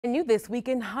New this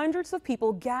weekend, hundreds of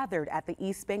people gathered at the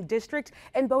East Bank District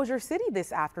in Bossier City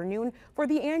this afternoon for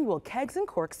the annual Kegs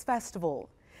Corks Festival.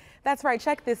 That's right,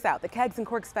 check this out. The Kegs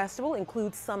Corks Festival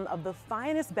includes some of the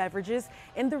finest beverages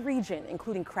in the region,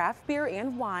 including craft beer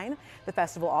and wine. The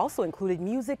festival also included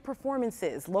music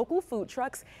performances, local food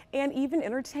trucks, and even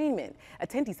entertainment.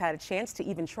 Attendees had a chance to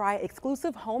even try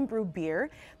exclusive homebrew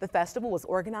beer. The festival was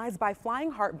organized by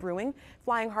Flying Heart Brewing.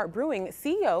 Flying Heart Brewing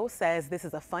CEO says this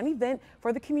is a fun event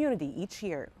for the community each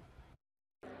year.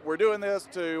 We're doing this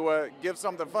to give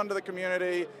something fun to the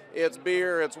community. It's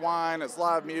beer, it's wine, it's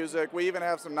live music. We even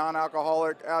have some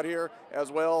non-alcoholic out here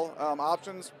as well,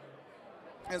 options.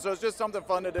 And so it's just something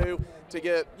fun to do to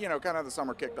get, kind of the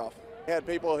summer kicked off. We had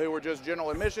people who were just general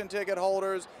admission ticket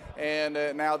holders, and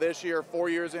now this year, 4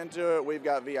 years into it, we've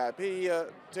got VIP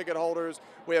ticket holders.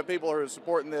 We have people who are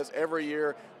supporting this every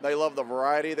year. They love the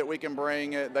variety that we can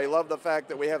bring. They love the fact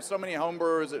that we have so many home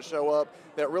brewers that show up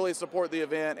that really support the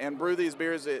event and brew these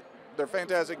beers. They're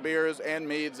fantastic beers and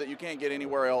meads that you can't get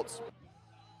anywhere else.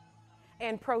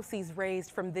 And proceeds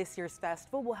raised from this year's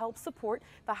festival will help support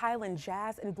the Highland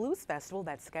Jazz and Blues Festival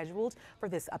that's scheduled for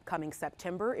this upcoming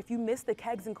September. If you missed the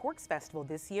Kegs Corks Festival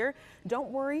this year, don't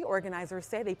worry. Organizers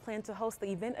say they plan to host the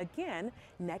event again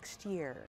next year.